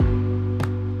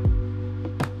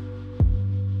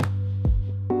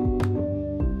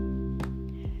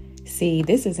See,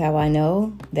 this is how I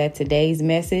know that today's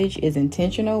message is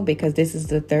intentional, because this is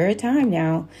the third time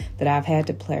now that I've had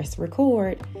to press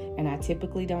record, and I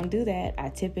typically don't do that. I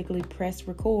typically press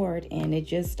record and it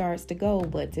just starts to go,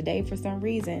 but today for some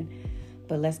reason.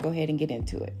 But let's go ahead and get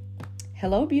into it.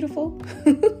 Hello, beautiful.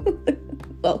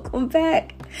 Welcome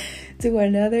back to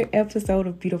another episode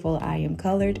of Beautiful I Am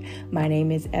Colored. My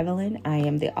name is Evelyn. I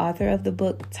am the author of the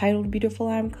book titled Beautiful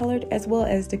I Am Colored, as well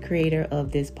as the creator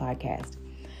of this podcast.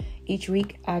 Each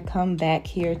week, I come back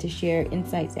here to share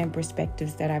insights and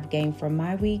perspectives that I've gained from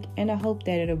my week, and I hope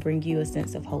that it'll bring you a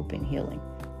sense of hope and healing.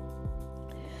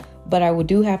 But I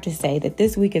do have to say that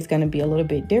this week is going to be a little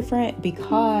bit different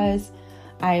because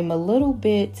I'm a little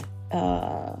bit,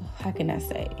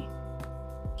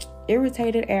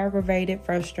 irritated, aggravated,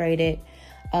 frustrated,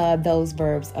 those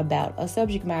verbs about a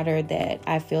subject matter that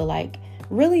I feel like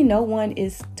really no one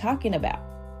is talking about.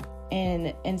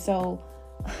 And so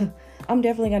I'm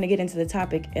definitely going to get into the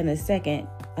topic in a second.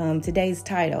 Today's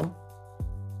title,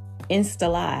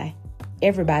 Insta-Lie,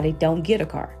 everybody don't get a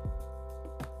car.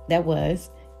 That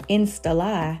was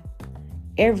Insta-Lie,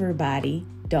 everybody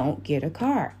don't get a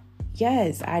car.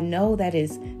 Yes, I know that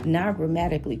is not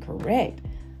grammatically correct,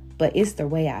 but it's the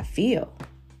way I feel.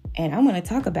 And I'm going to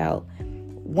talk about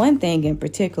one thing in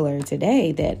particular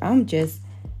today that am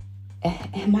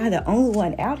I the only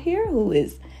one out here who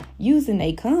is using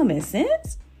a common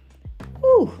sense?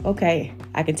 Ooh, okay.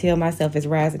 I can tell myself is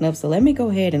rising up. So let me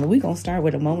go ahead and we're going to start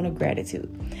with a moment of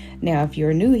gratitude. Now, if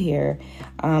you're new here,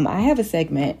 I have a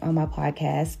segment on my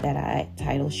podcast that I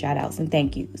title Shout Outs and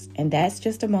Thank Yous. And that's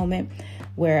just a moment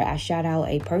where I shout out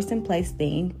a person, place,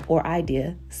 thing, or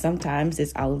idea. Sometimes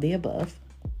it's all of the above.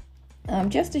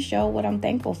 Just to show what I'm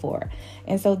thankful for.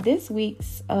 And so this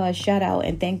week's shout out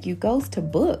and thank you goes to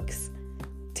books.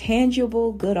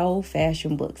 Tangible, good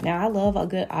old-fashioned books. Now, I love a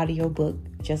good audio book,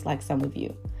 just like some of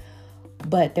you.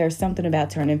 But there's something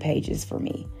about turning pages for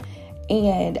me.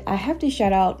 And I have to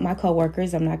shout out my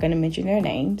coworkers. I'm not going to mention their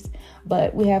names,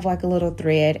 but we have like a little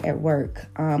thread at work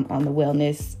on the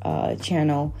wellness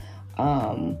channel.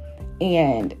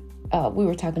 And we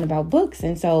were talking about books.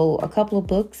 And so a couple of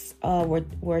books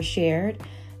were shared,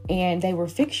 and they were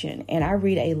fiction. And I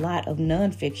read a lot of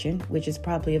nonfiction, which is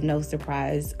probably of no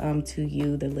surprise to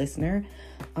you, the listener,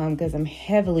 because I'm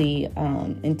heavily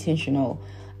intentional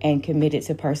and committed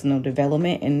to personal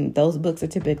development. And those books are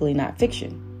typically not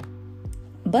fiction.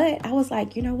 But I was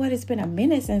like, you know what? It's been a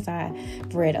minute since I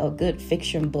read a good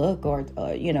fiction book or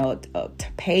a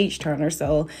page turner.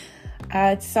 So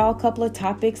I saw a couple of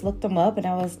topics, looked them up, and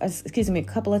a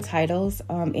couple of titles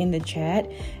in the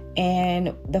chat.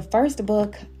 And the first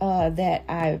book that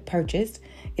I purchased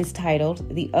is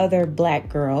titled The Other Black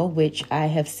Girl, which I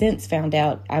have since found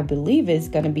out I believe is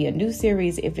going to be a new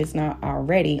series if it's not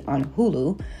already on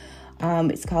Hulu.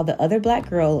 It's called The Other Black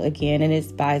Girl again, and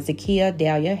it's by Zakiya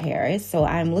Dahlia Harris. So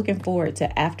I'm looking forward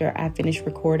to, after I finish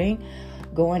recording,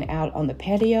 going out on the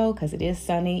patio because it is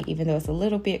sunny, even though it's a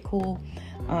little bit cool.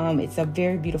 It's a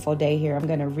very beautiful day here. I'm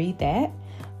going to read that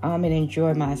and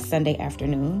enjoy my Sunday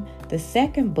afternoon. The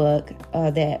second book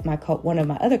that one of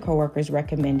my other coworkers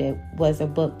recommended was a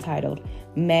book titled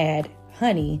Mad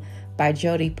Honey by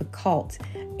Jodi Picoult.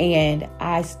 And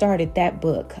I started that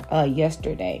book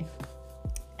yesterday.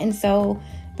 And so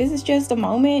this is just a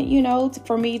moment,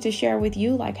 for me to share with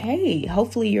you, like, hey,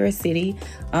 hopefully your city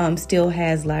still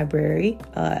has library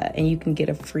and you can get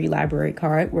a free library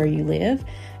card where you live.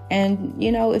 And,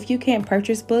 if you can't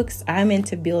purchase books, I'm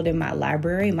into building my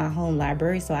library, my home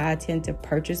library. So I tend to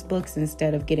purchase books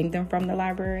instead of getting them from the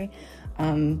library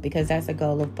because that's a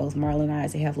goal of both Marla and I,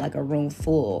 to have like a room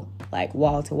full, like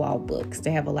wall-to-wall books,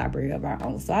 to have a library of our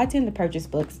own. So I tend to purchase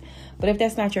books. But if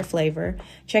that's not your flavor,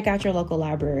 check out your local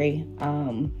library.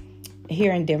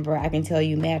 Here in Denver, I can tell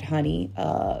you Mad Honey,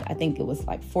 I think it was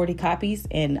like 40 copies,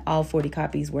 and all 40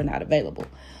 copies were not available.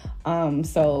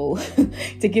 So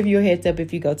to give you a heads up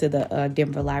if you go to the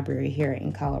Denver library here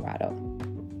in Colorado.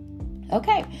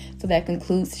 Okay, so that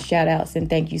concludes shout outs and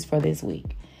thank yous for this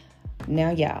week.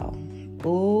 Now, y'all.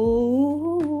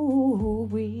 Ooh,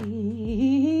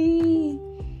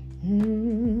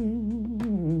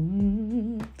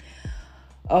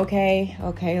 Okay.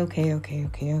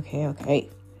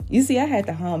 You see, I had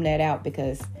to hum that out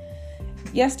because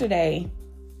yesterday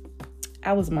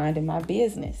I was minding my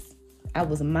business.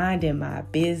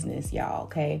 Y'all,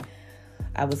 okay?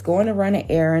 I was going to run an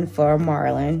errand for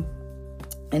Marlon,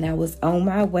 and I was on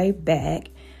my way back.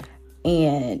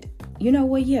 And you know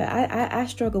what? Yeah, I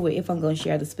struggle with if I'm going to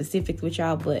share the specifics with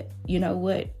y'all, but you know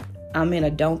what? I'm in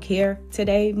a don't care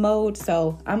today mode,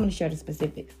 so I'm going to share the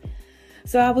specifics.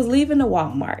 So I was leaving the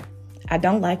Walmart. I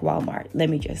don't like Walmart. Let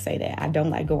me just say that. I don't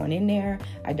like going in there.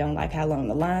 I don't like how long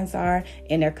the lines are,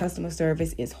 and their customer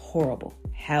service is horrible.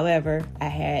 However, I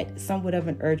had somewhat of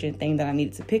an urgent thing that I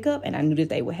needed to pick up, and I knew that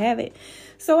they would have it.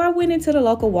 So I went into the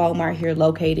local Walmart here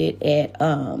located at,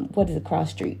 cross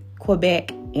street,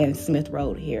 Quebec and Smith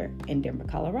Road here in Denver,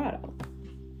 Colorado.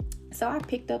 So I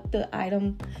picked up the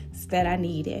items that I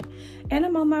needed, and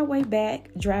I'm on my way back,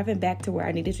 driving back to where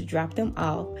I needed to drop them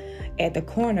off at the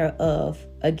corner of,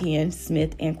 again,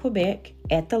 Smith and Quebec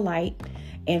at the light.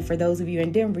 And for those of you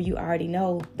in Denver, you already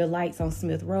know the lights on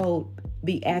Smith Road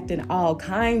be acting all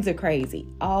kinds of crazy.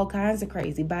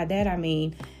 By that, I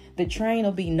mean, the train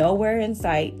will be nowhere in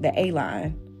sight, the A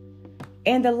line,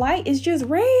 and the light is just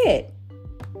red.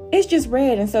 It's just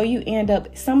red. And so you end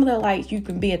up, some of the lights, you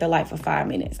can be at the light for 5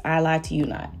 minutes. I lie to you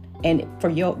not. And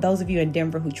for those of you in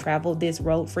Denver who travel this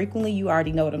road frequently, you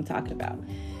already know what I'm talking about.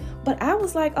 But I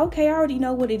was like, okay, I already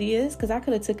know what it is, because I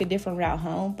could have took a different route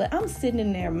home, but I'm sitting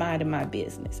in there minding my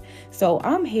business. So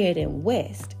I'm heading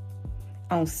west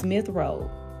on Smith Road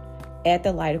at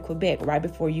the light of Quebec, right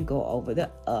before you go over the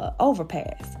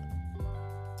overpass.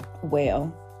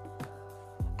 Well,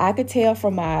 I could tell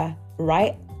from my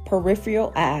right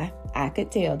peripheral eye, I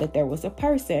could tell that there was a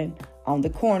person on the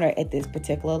corner at this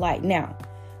particular light. Now,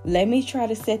 let me try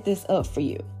to set this up for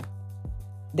you.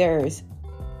 There's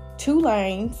 2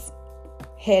 lanes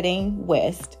heading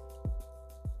west,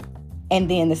 and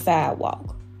then the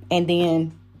sidewalk, and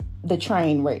then the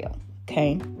train rail,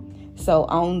 okay? So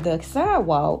on the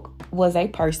sidewalk was a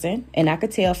person, and I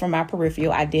could tell from my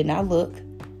peripheral, I did not look,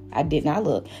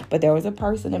 but there was a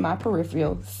person in my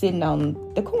peripheral sitting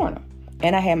on the corner.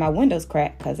 And I had my windows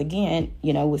cracked because, again,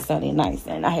 it was sunny and nice.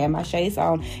 And I had my shades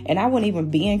on. And I wasn't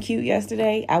even being cute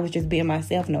yesterday. I was just being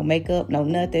myself. No makeup, no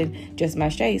nothing. Just my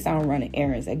shades on, running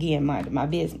errands. Again, minding my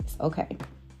business. Okay.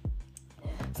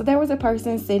 So there was a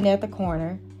person sitting at the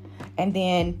corner. And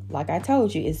then, like I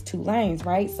told you, it's 2 lanes,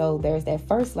 right? So there's that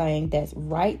first lane that's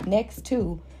right next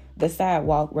to the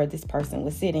sidewalk where this person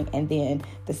was sitting, and then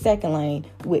the second lane,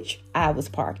 which I was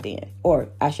parked in, or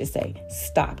I should say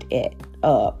stopped at,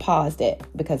 paused at,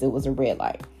 because it was a red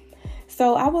light.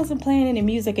 So I wasn't playing any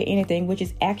music or anything, which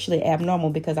is actually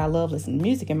abnormal because I love listening to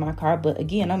music in my car. But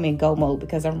again, I'm in go mode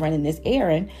because I'm running this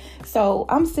errand. So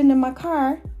I'm sitting in my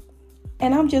car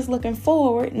and I'm just looking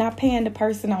forward, not paying the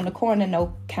person on the corner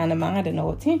no kind of mind or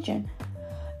no attention.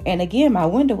 And again, my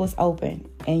window was open,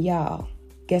 and y'all,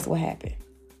 guess what happened?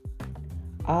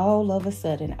 All of a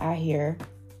sudden, I hear,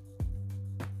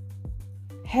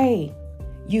 "Hey,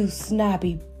 you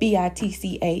snobby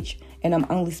bitch," and I'm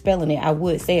only spelling it. I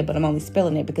would say it, but I'm only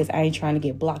spelling it because I ain't trying to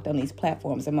get blocked on these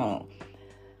platforms I'm on.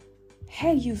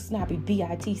 "Hey, you snobby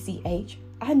bitch,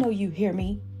 I know you hear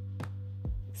me."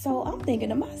 So I'm thinking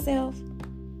to myself,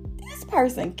 this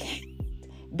person can't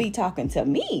be talking to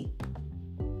me.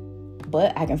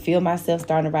 But I can feel myself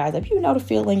starting to rise up. You know the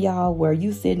feeling, y'all, where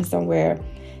you sitting somewhere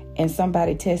and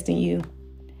somebody testing you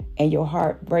and your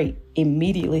heart rate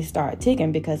immediately start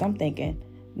ticking, because I'm thinking,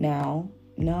 no,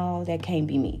 that can't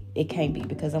be me. It can't be,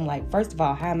 because I'm like, first of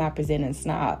all, how am I presenting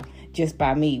snob just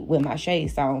by me with my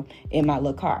shades on in my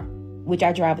little car, which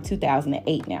I drive a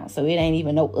 2008 now, so it ain't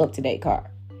even no up-to-date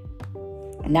car.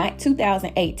 Not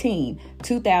 2018,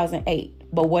 2008,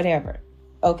 but whatever.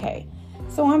 Okay,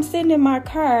 so I'm sitting in my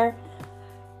car,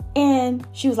 and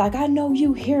she was like, "I know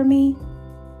you hear me."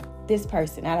 This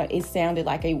person, it sounded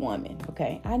like a woman,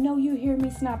 okay? "I know you hear me,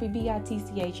 snobby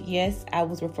bitch." Yes, I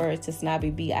was referred to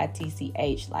snobby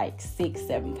bitch like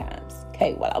 6-7 times,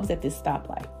 okay, while I was at this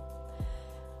stoplight.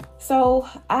 So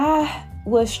I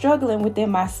was struggling within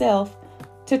myself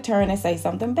to turn and say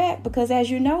something back, because as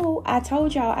you know, I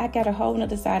told y'all I got a whole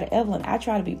nother side of Evelyn. I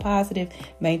try to be positive,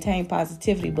 maintain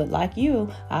positivity, but like you,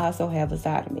 I also have a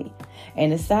side of me.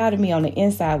 And the side of me on the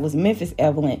inside was Memphis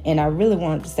Evelyn, and I really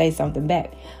wanted to say something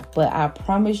back. But I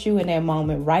promise you, in that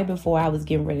moment, right before I was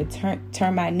getting ready to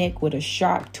turn my neck with a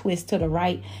sharp twist to the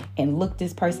right and look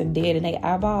this person dead in their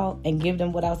eyeball and give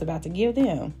them what I was about to give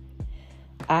them,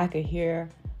 I could hear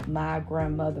my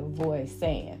grandmother's voice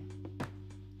saying,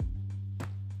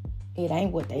 "It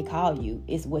ain't what they call you,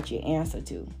 it's what you answer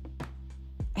to."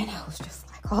 And I was just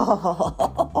like,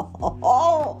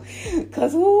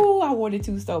 because I wanted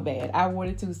to so bad.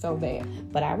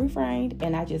 But I refrained,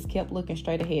 and I just kept looking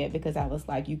straight ahead, because I was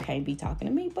like, you can't be talking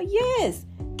to me. But yes,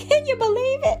 can you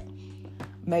believe it?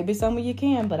 Maybe some of you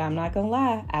can, but I'm not going to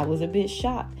lie. I was a bit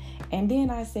shocked. And then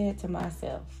I said to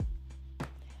myself,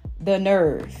 the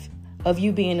nerve of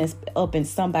you being up in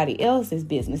somebody else's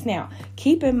business. Now,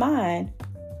 keep in mind,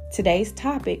 today's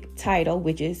topic title,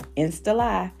 which is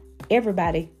Insta-Lie,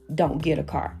 everybody don't get a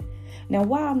car. Now,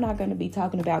 why I'm not going to be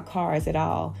talking about cars at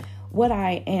all, What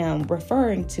I am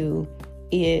referring to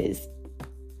is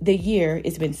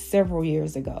it's been several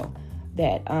years ago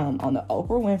that on the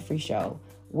Oprah Winfrey Show,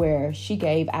 where she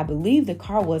gave, I believe the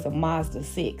car was a Mazda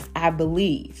 6. I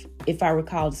believe, if I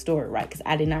recall the story right, because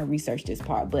I did not research this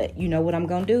part. But you know what I'm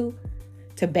going to do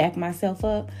to back myself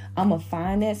up? I'm going to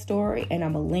find that story and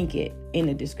I'm going to link it in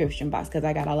the description box, because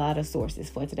I got a lot of sources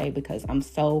for today because I'm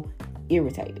so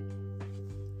irritated.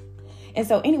 And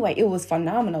so anyway, it was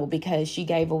phenomenal because she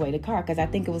gave away the car, because I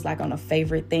think it was like on a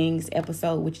Favorite Things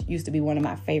episode, which used to be one of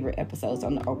my favorite episodes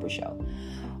on the Oprah Show.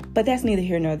 But that's neither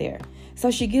here nor there. So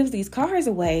she gives these cars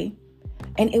away,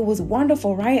 and it was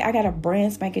wonderful, right? I got a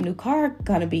brand spanking new car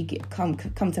gonna be come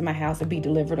to my house and be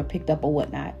delivered or picked up or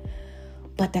whatnot.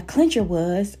 But the clincher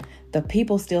was the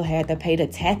people still had to pay the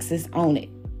taxes on it,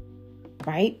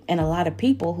 right? And a lot of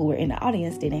people who were in the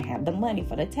audience didn't have the money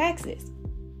for the taxes.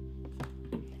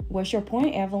 What's your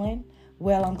point, Evelyn?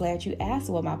 Well, I'm glad you asked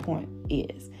what my point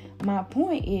is. My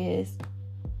point is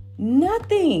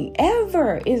nothing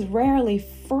ever is rarely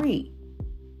free.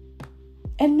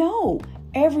 And no,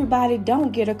 everybody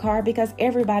don't get a car because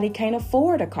everybody can't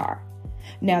afford a car.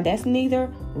 Now, that's neither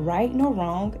right nor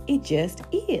wrong. It just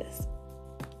is.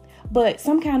 But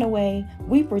some kind of way,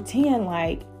 we pretend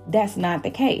like that's not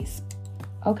the case.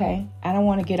 Okay, I don't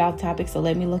want to get off topic, so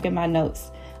let me look at my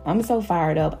notes. I'm so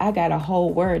fired up. I got a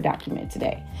whole Word document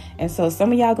today. And so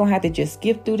some of y'all gonna have to just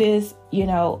skip through this,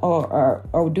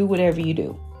 or do whatever you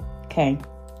do. Okay.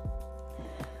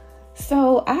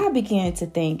 So I began to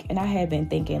think, and I had been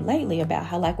thinking lately about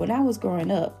how, like, when I was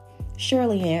growing up,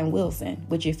 Shirley Ann Wilson,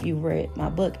 which if you read my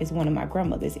book is one of my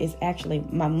grandmothers, is actually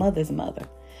my mother's mother.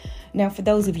 Now, for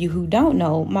those of you who don't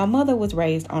know, my mother was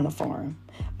raised on a farm.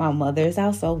 My mother is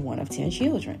also one of 10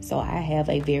 children. So I have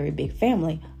a very big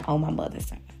family on my mother's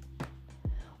side.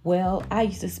 Well, I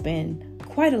used to spend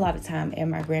quite a lot of time at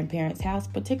my grandparents' house,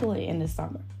 particularly in the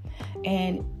summer.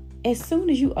 And as soon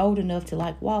as you old enough to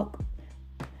like walk,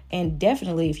 and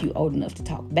definitely if you old enough to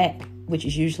talk back, which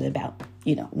is usually about,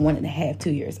 1.5,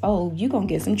 2 years old, you're going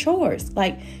to get some chores.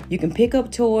 Like, you can pick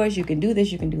up chores, you can do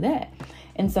this, you can do that.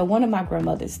 And so one of my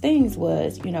grandmother's things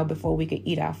was, before we could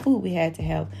eat our food, we had to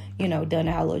have, done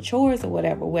our little chores or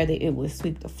whatever, whether it was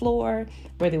sweep the floor,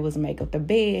 whether it was make up the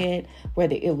bed,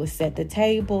 whether it was set the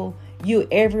table. You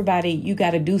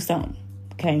got to do something.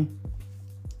 Okay.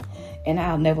 And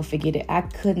I'll never forget it. I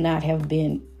could not have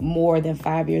been more than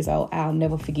 5 years old. I'll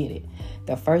never forget it.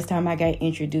 The first time I got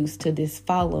introduced to this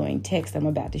following text I'm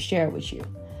about to share with you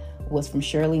was from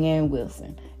Shirley Ann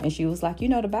Wilson. And she was like,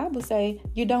 the Bible say,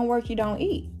 you don't work, you don't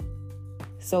eat.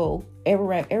 So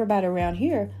everybody around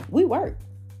here, we work.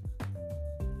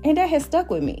 And that has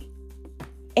stuck with me.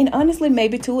 And honestly,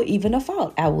 maybe to even a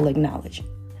fault, I will acknowledge.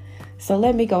 So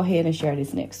let me go ahead and share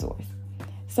this next source.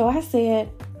 So I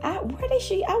said, where did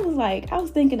she? I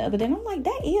was thinking the other day, and I'm like,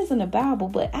 that is in the Bible,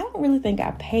 but I don't really think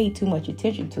I paid too much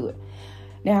attention to it.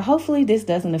 Now, hopefully this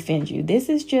doesn't offend you. This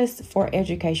is just for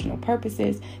educational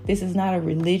purposes. This is not a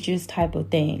religious type of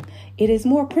thing. It is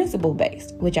more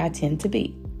principle-based, which I tend to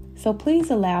be. So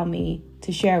please allow me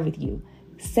to share with you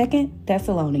 2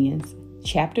 Thessalonians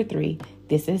chapter 3.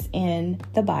 This is in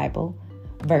the Bible,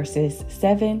 verses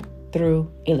 7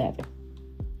 through 11.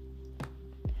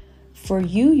 For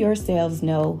you yourselves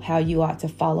know how you ought to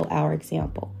follow our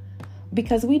example,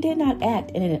 because we did not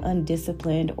act in an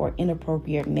undisciplined or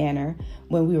inappropriate manner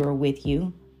when we were with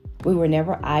you. We were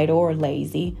never idle or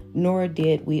lazy, nor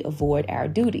did we avoid our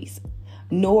duties,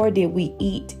 nor did we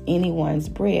eat anyone's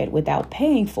bread without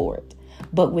paying for it.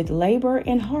 But with labor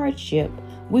and hardship,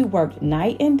 we worked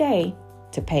night and day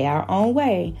to pay our own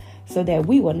way, so that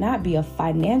we will not be a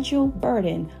financial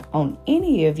burden on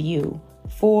any of you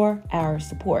for our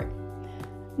support.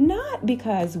 Not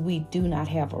because we do not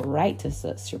have a right to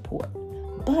such support,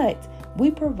 but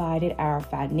we provided our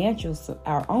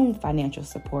own financial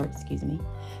support,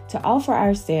 to offer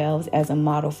ourselves as a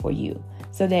model for you,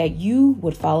 so that you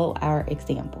would follow our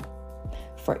example.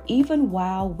 For even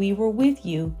while we were with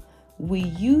you, we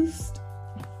used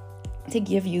to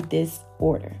give you this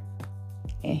order.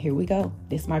 And here we go.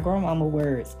 This is my grandmama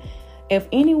words. If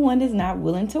anyone is not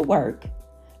willing to work,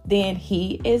 then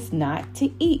he is not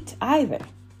to eat either.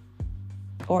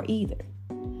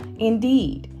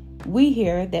 Indeed, we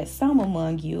hear that some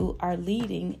among you are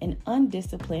leading an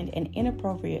undisciplined and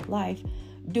inappropriate life,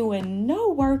 doing no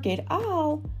work at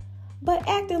all, but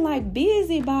acting like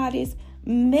busybodies,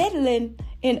 meddling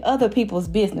in other people's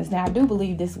business. Now, I do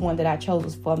believe this one that I chose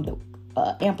was from the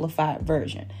Amplified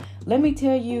version. Let me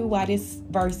tell you why this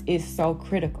verse is so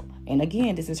critical. And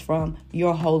again, this is from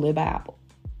your Holy Bible.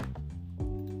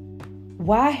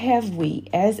 Why have we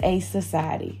as a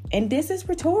society, and this is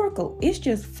rhetorical, it's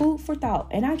just food for thought,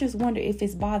 and I just wonder if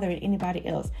it's bothering anybody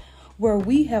else, where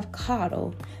we have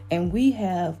coddled and we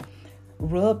have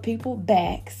rubbed people's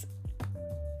backs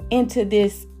into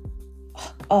this,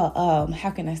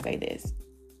 how can I say this?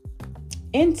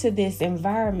 Into this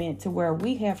environment to where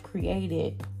we have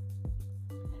created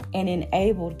and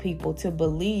enabled people to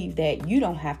believe that you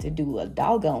don't have to do a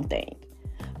doggone thing,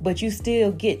 but you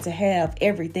still get to have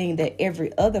everything that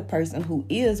every other person who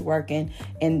is working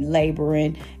and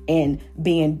laboring and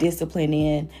being disciplined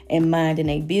in and minding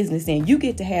a business in. You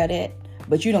get to have that,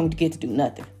 but you don't get to do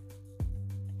nothing.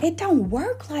 It don't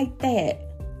work like that.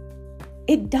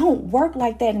 It don't work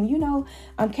like that. And,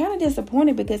 I'm kind of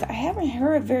disappointed because I haven't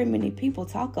heard very many people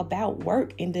talk about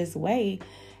work in this way.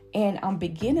 And I'm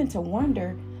beginning to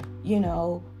wonder,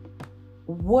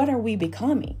 what are we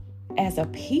becoming as a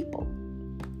people?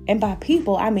 And by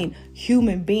people, I mean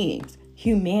human beings,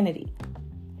 humanity.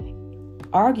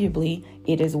 Arguably,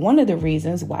 it is one of the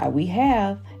reasons why we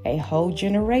have a whole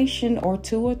generation or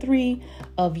 2 or 3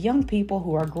 of young people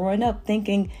who are growing up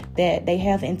thinking that they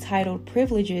have entitled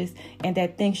privileges and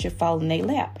that things should fall in their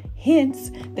lap. Hence,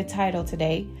 the title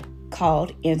today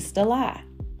called Insta-Lie.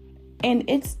 And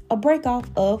it's a breakoff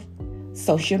of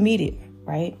social media,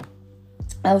 right?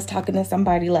 I was talking to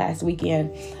somebody last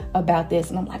weekend about this,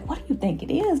 and I'm like, what do you think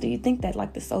it is? Do you think that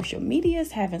the social media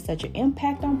is having such an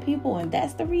impact on people, and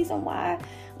that's the reason why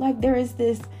there is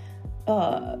this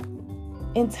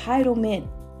entitlement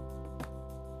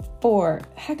for,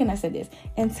 how can I say this?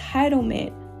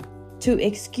 Entitlement to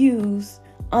excuse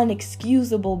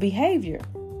unexcusable behavior.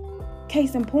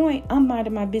 Case in point, I'm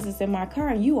minding my business in my car,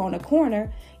 and you on a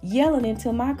corner yelling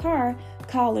into my car,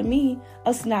 calling me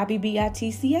a snobby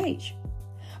bitch.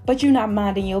 But you're not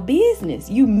minding your business.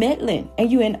 You meddling,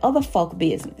 and you in other folk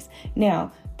business.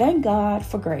 Now, thank God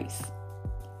for grace.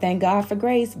 Thank God for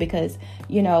grace, because,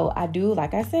 I do,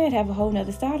 like I said, have a whole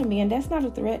nother side of me, and that's not a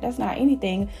threat. That's not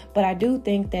anything. But I do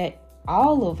think that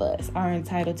all of us are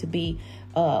entitled to be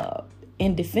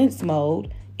in defense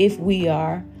mode if we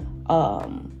are,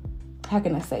 how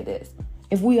can I say this?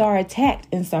 If we are attacked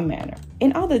in some manner.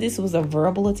 And although this was a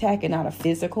verbal attack and not a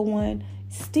physical one,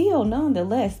 still,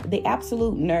 nonetheless, the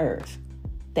absolute nerve.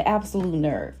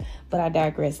 But I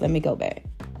digress. Let me go back.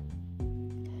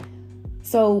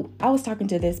 So I was talking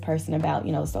to this person about,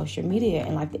 social media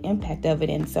and the impact of it.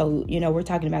 And so, we're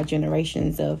talking about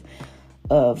generations of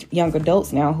young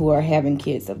adults now who are having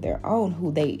kids of their own,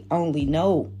 who they only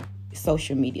know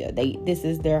social media. This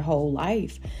is their whole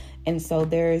life. And so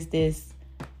there's this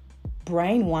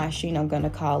brainwashing, I'm going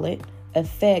to call it,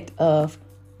 effect of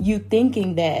you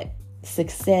thinking that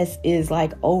success is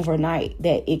overnight,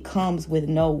 that it comes with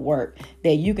no work,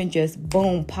 that you can just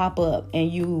boom, pop up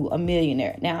and you a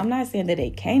millionaire. Now, I'm not saying that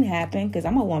it can't happen, because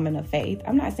I'm a woman of faith.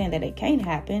 I'm not saying that it can't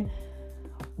happen.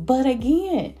 But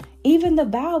again, even the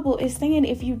Bible is saying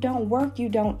if you don't work, you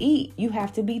don't eat. You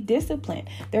have to be disciplined.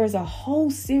 There's a whole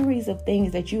series of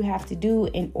things that you have to do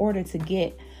in order to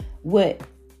get what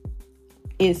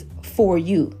is for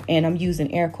you. And I'm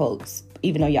using air quotes,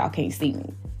 even though y'all can't see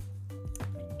me.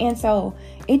 And so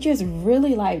it just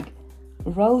really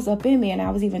rose up in me. And I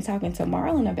was even talking to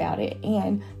Marlon about it.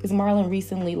 And because Marlon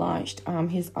recently launched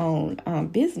his own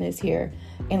business here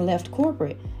and left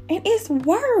corporate. And it's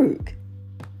work.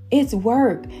 It's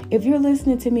work. If you're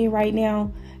listening to me right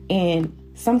now and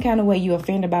some kind of way you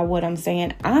offended by what I'm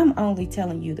saying, I'm only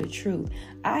telling you the truth.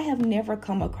 I have never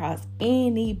come across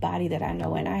anybody that I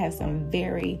know, and I have some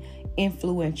very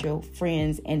influential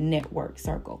friends and network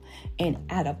circle. And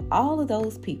out of all of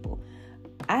those people,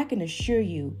 I can assure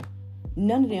you,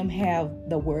 none of them have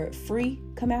the word free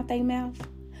come out their mouth.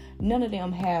 None of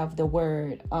them have the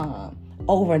word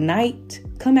overnight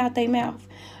come out their mouth.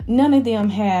 None of them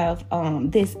have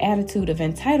this attitude of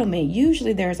entitlement.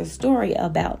 Usually there's a story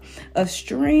about a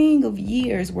string of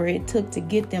years where it took to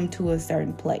get them to a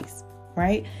certain place,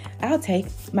 right? I'll take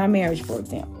my marriage, for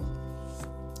example.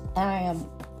 I am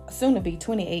soon to be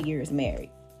 28 years married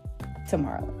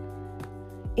tomorrow.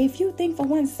 If you think for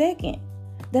 1 second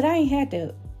that I ain't had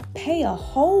to pay a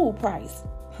whole price,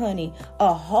 honey,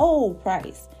 a whole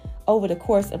price over the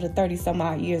course of the 30 some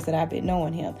odd years that I've been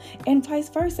knowing him, and vice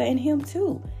versa, and him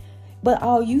too. But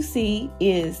all you see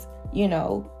is,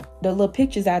 the little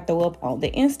pictures I throw up on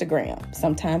the Instagram.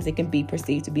 Sometimes it can be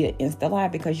perceived to be an Insta-Lie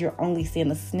because you're only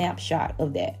seeing a snapshot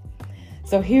of that.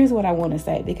 So here's what I want to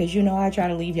say, because I try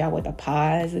to leave y'all with a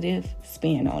positive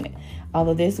spin on it.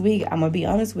 Although this week, I'm going to be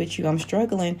honest with you, I'm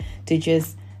struggling to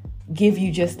just give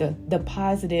you just the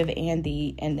positive and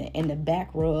the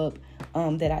back rub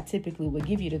that I typically would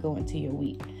give you to go into your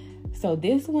week. So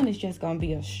this one is just going to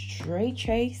be a straight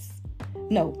chase.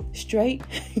 No, straight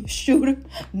shooter,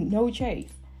 no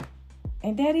chase.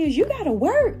 And that is, you got to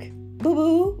work.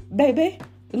 Boo-boo, baby,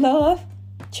 love,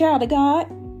 child of God,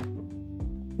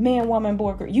 man, woman,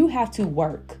 boy, girl. You have to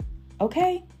work,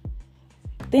 okay?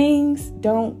 Things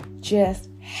don't just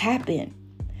happen.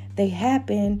 They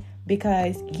happen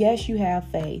because, yes, you have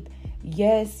faith.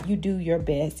 Yes, you do your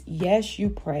best. Yes, you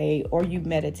pray or you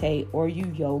meditate or you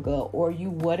yoga or you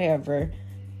whatever.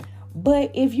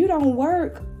 But if you don't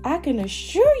work, I can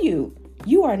assure you,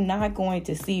 you are not going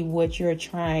to see what you're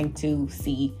trying to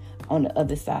see on the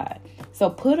other side. So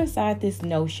put aside this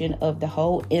notion of the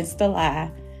whole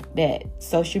Insta-Lie that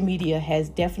social media has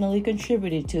definitely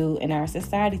contributed to in our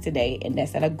society today. And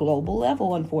that's at a global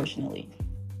level, unfortunately.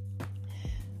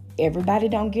 Everybody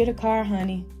don't get a car,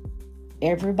 honey.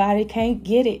 Everybody can't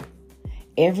get it.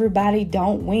 Everybody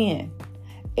don't win.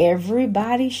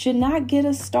 Everybody should not get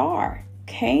a star.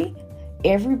 Okay?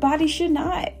 Everybody should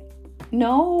not.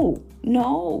 No.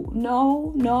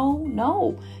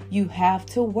 You have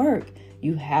to work.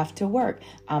 You have to work.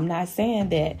 I'm not saying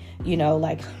that,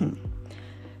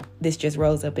 this just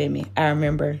rose up in me. I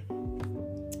remember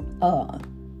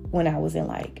when I was in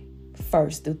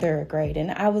first through third grade,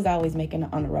 and I was always making the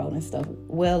honor roll and stuff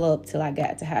well up till I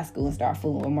got to high school and started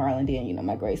fooling with Marlon. Then,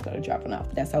 my grades started dropping off.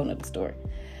 But that's a whole nother story.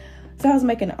 So I was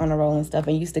making the honor roll and stuff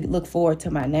and used to look forward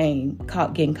to my name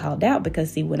getting called out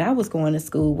because, see, when I was going to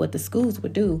school, what the schools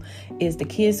would do is the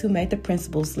kids who made the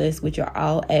principal's list, which are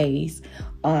all A's,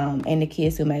 and the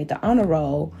kids who made the honor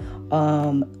roll,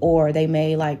 or they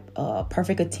made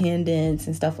perfect attendance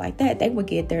and stuff like that, they would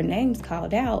get their names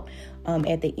called out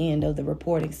at the end of the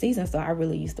reporting season. So I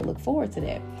really used to look forward to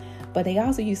that. But they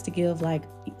also used to give like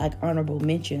honorable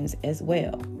mentions as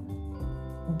well.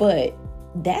 But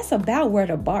that's about where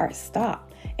the bar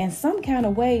stopped. And some kind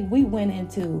of way we went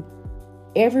into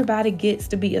everybody gets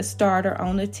to be a starter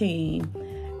on the team,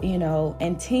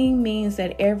 and team means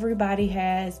that everybody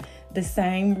has the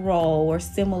same role or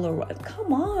similar role.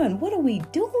 Come on, what are we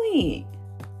doing?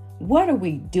 What are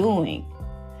we doing?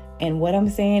 And what I'm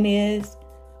saying is,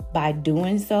 by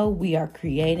doing so, we are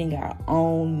creating our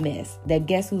own mess that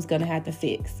guess who's going to have to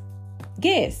fix?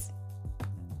 Guess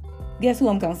who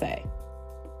I'm going to say?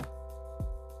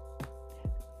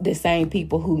 The same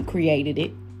people who created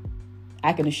it.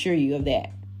 I can assure you of that.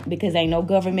 Because ain't no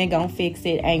government gonna fix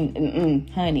it.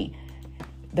 Honey.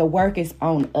 The work is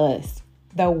on us.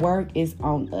 The work is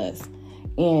on us.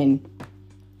 And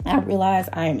I realize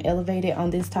I am elevated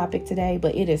on this topic today,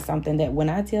 but it is something that when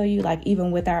I tell you, even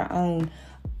with our own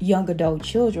young adult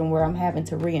children, where I'm having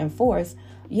to reinforce,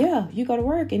 yeah, you go to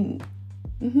work and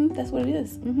that's what it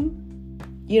is.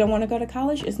 You don't want to go to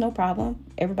college? It's no problem.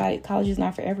 College is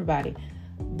not for everybody.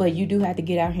 But you do have to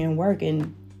get out here and work,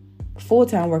 and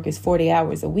full-time work is 40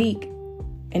 hours a week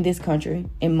in this country,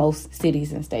 in most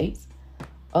cities and states.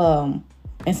 And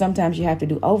sometimes you have to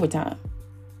do overtime.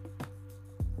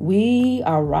 We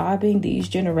are robbing these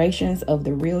generations of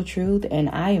the real truth, and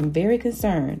I am very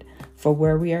concerned for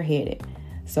where we are headed.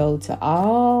 So to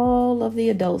all of the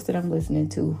adults that I'm listening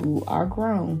to who are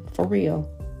grown, for real,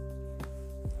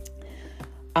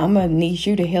 I'm going to need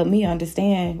you to help me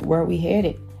understand where we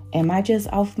headed. Am I just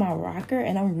off my rocker?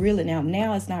 And I'm really,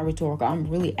 now it's not rhetorical. I'm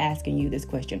really asking you this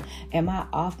question. Am I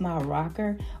off my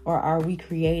rocker, or are we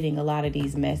creating a lot of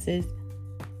these messes?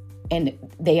 And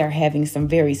they are having some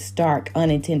very stark,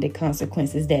 unintended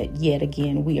consequences that, yet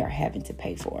again, we are having to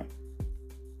pay for.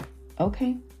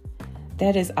 Okay.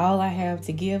 That is all I have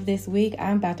to give this week.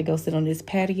 I'm about to go sit on this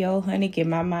patio, honey, get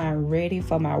my mind ready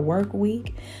for my work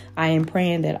week. I am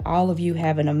praying that all of you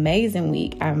have an amazing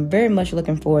week. I'm very much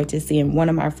looking forward to seeing one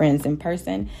of my friends in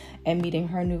person and meeting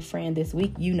her new friend this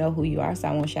week. You know who you are, so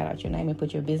I won't shout out your name and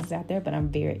put your business out there, but I'm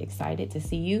very excited to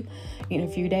see you in a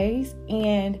few days.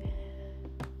 And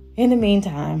in the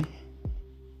meantime,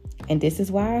 and this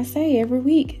is why I say every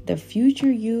week, the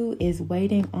future you is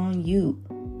waiting on you.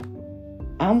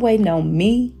 I'm waiting on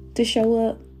me to show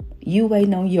up. You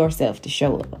waiting on yourself to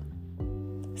show up.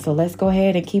 So let's go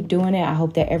ahead and keep doing it. I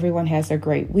hope that everyone has a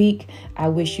great week. I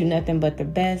wish you nothing but the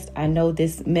best. I know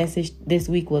this message this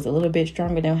week was a little bit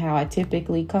stronger than how I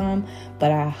typically come,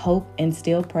 but I hope and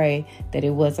still pray that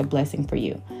it was a blessing for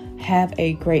you. Have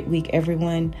a great week,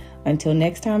 everyone. Until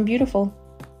next time, beautiful.